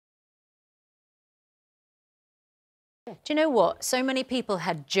Do you know what? So many people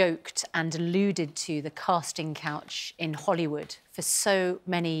had joked and alluded to the casting couch in Hollywood for so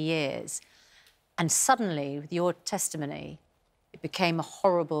many years. And suddenly, with your testimony, it became a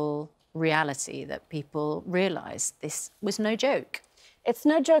horrible reality that people realised this was no joke. It's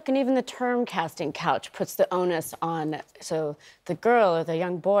no joke, and even the term casting couch puts the onus on, so the girl or the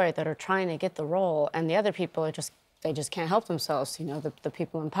young boy that are trying to get the role, and the other people are they just can't help themselves, you know, the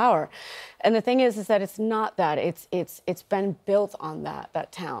people in power. And the thing is that it's not that. It's been built on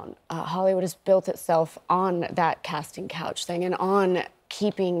that town. Hollywood has built itself on that casting couch thing and on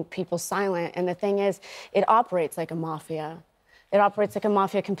keeping people silent. And the thing is, it operates like a mafia. It operates like a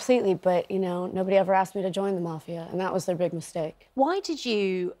mafia completely, but, you know, nobody ever asked me to join the mafia, and that was their big mistake. Why did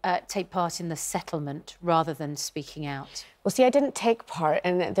you take part in the settlement rather than speaking out? Well, see, I didn't take part,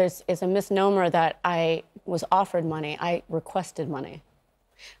 and it's a misnomer that I was offered money. I requested money.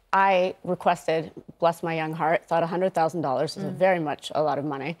 I requested, bless my young heart, thought $100,000 was very much a lot of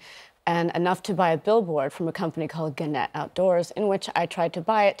money, and enough to buy a billboard from a company called Gannett Outdoors, in which I tried to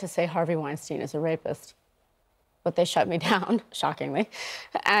buy it to say Harvey Weinstein is a rapist. But they shut me down, shockingly.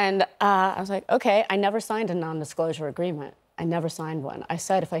 And I was like, okay, I never signed a non-disclosure agreement. I never signed one. I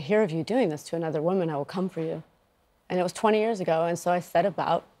said, if I hear of you doing this to another woman, I will come for you. And it was 20 years ago, and so I set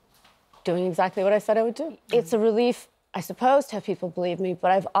about doing exactly what I said I would do. It's a relief, I suppose, to have people believe me,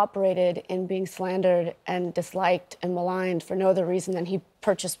 but I've operated in being slandered and disliked and maligned for no other reason than he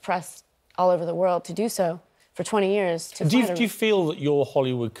purchased press all over the world to do so. For 20 years. Do you feel that your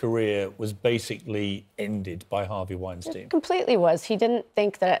Hollywood career was basically ended by Harvey Weinstein? It completely was. He didn't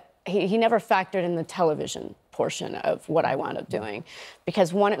think that... He never factored in the television portion of what I wound up doing.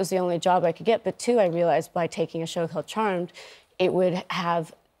 Because, one, it was the only job I could get, but two, I realised by taking a show called Charmed, it would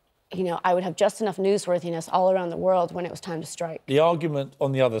have... You know, I would have just enough newsworthiness all around the world when it was time to strike. The argument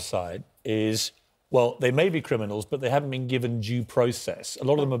on the other side is, well, they may be criminals, but they haven't been given due process. A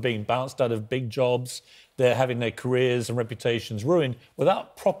lot of them are being bounced out of big jobs. They're having their careers and reputations ruined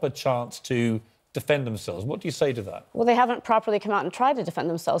without proper chance to defend themselves. What do you say to that? Well, they haven't properly come out and tried to defend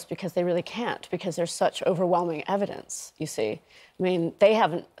themselves because they really can't, because there's such overwhelming evidence, you see. I mean, they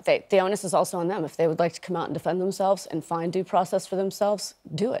haven't... the onus is also on them. If they would like to come out and defend themselves and find due process for themselves,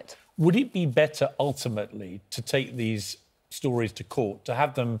 do it. Would it be better, ultimately, to take these stories to court, to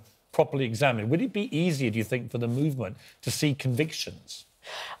have them properly examined? Would it be easier, do you think, for the movement to see convictions?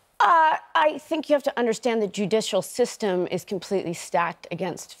 I think you have to understand the judicial system is completely stacked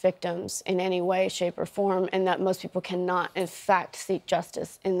against victims in any way, shape, or form, and that most people cannot, in fact, seek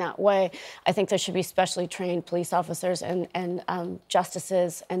justice in that way. I think there should be specially trained police officers and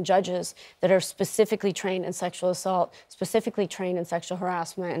justices and judges that are specifically trained in sexual assault, specifically trained in sexual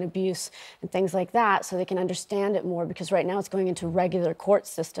harassment and abuse and things like that, so they can understand it more, because right now it's going into regular court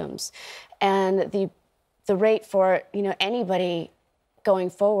systems. And the rate for, you know, anybody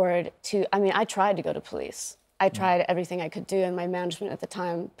going forward to... I mean, I tried to go to police. I tried everything I could do, and my management at the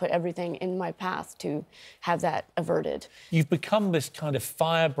time put everything in my path to have that averted. You've become this kind of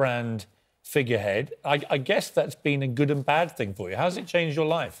firebrand figurehead. I guess that's been a good and bad thing for you. How's it changed your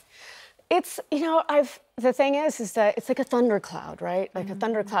life? It's, you know, the thing is that it's like a thundercloud, right? Like a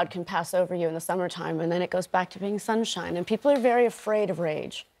thundercloud can pass over you in the summertime, and then it goes back to being sunshine, and people are very afraid of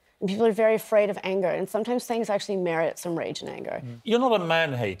rage. And people are very afraid of anger, and sometimes things actually merit some rage and anger. You're not a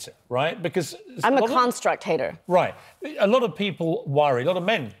man-hater, right? Because... I'm a construct hater. Right. A lot of people worry, a lot of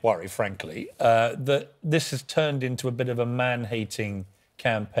men worry, frankly, that this has turned into a bit of a man-hating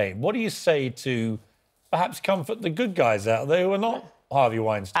campaign. What do you say to perhaps comfort the good guys out there who are not Harvey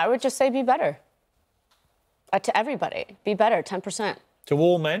Weinstein? I would just say be better. To everybody. Be better, 10%. To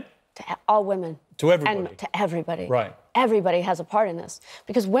all men? To all women. To everybody? And to everybody. Right. Everybody has a part in this,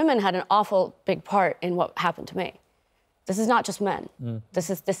 because women had an awful big part in what happened to me. This is not just men. This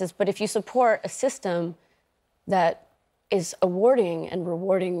is. But if you support a system that is awarding and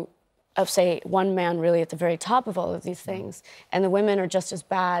rewarding of, say, one man really at the very top of all of these things, and the women are just as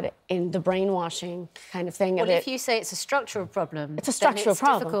bad in the brainwashing kind of thing. Well, if you say it's a structural problem, it's a structural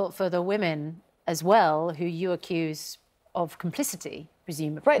problem. It's difficult for the women as well, who you accuse of complicity,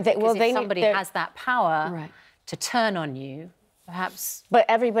 presumably. Right. If somebody has that power... Right. To turn on you, perhaps... But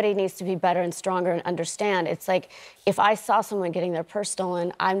everybody needs to be better and stronger and understand. It's like, if I saw someone getting their purse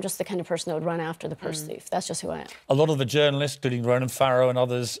stolen, I'm just the kind of person that would run after the purse thief. That's just who I am. A lot of the journalists, including Ronan Farrow and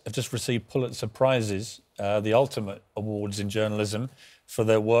others, have just received Pulitzer Prizes, the ultimate awards in journalism, for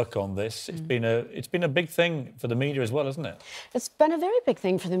their work on this. It's been a big thing for the media as well, hasn't it? It's been a very big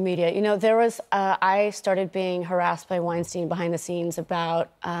thing for the media. You know, I started being harassed by Weinstein behind the scenes about...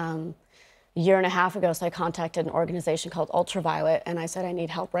 year and a half ago, so I contacted an organization called Ultraviolet, and I said, I need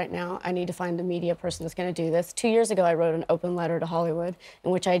help right now. I need to find a media person that's going to do this. 2 years ago, I wrote an open letter to Hollywood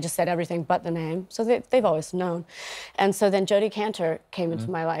in which I just said everything but the name, so they've always known. And so then Jodie Cantor came into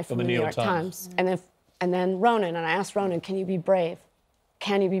my life from the New York Times. And then Ronan, and I asked Ronan, can you be brave?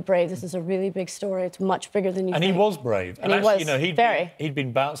 Can you be brave? This is a really big story. It's much bigger than you think. And he was brave. And actually, you know, he'd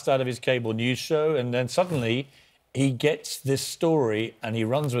been bounced out of his cable news show, and then suddenly he gets this story and he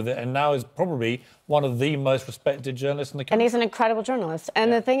runs with it, and now is probably one of the most respected journalists in the country. And he's an incredible journalist.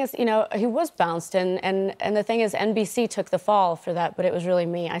 And the thing is, you know, he was bounced, and the thing is, NBC took the fall for that, but it was really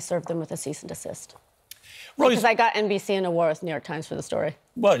me. I served them with a cease and desist. Because I got NBC in a war with New York Times for the story.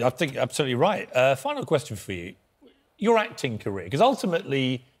 Well, I think you're absolutely right. Final question for you. Your acting career, because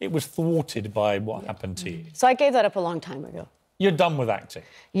ultimately it was thwarted by what happened to you. So I gave that up a long time ago. You're done with acting?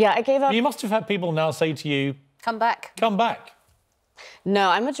 Yeah, I gave up. You must have had people now say to you, come back. Come back. No,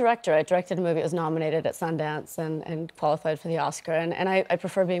 I'm a director. I directed a movie that was nominated at Sundance and qualified for the Oscar, and I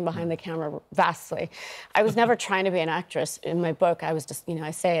prefer being behind the camera vastly. I was never trying to be an actress. In my book, I was just, you know,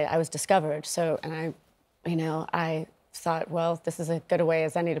 I say it, I was discovered. So, and I thought, well, this is as good a way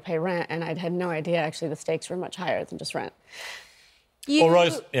as any to pay rent, and I had no idea, actually, the stakes were much higher than just rent.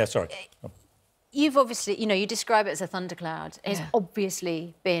 Yeah, sorry. You've obviously, you know, you describe it as a thundercloud. It's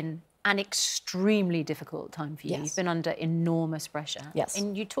obviously been an extremely difficult time for you. Yes. You've been under enormous pressure. Yes.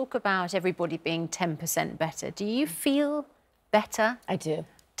 And you talk about everybody being 10% better. Do you feel better? I do.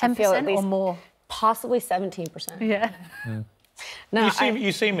 10% or more? Possibly 17%. Yeah. No,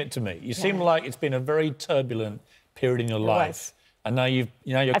 you seem it to me. You seem like it's been a very turbulent period in your life. And now you're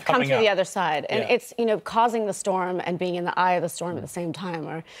coming out. I've come to the other side. And Yeah. it's, causing the storm and being in the eye of the storm at the same time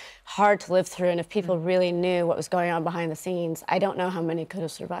are hard to live through. And if people really knew what was going on behind the scenes, I don't know how many could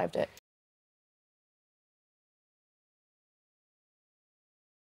have survived it.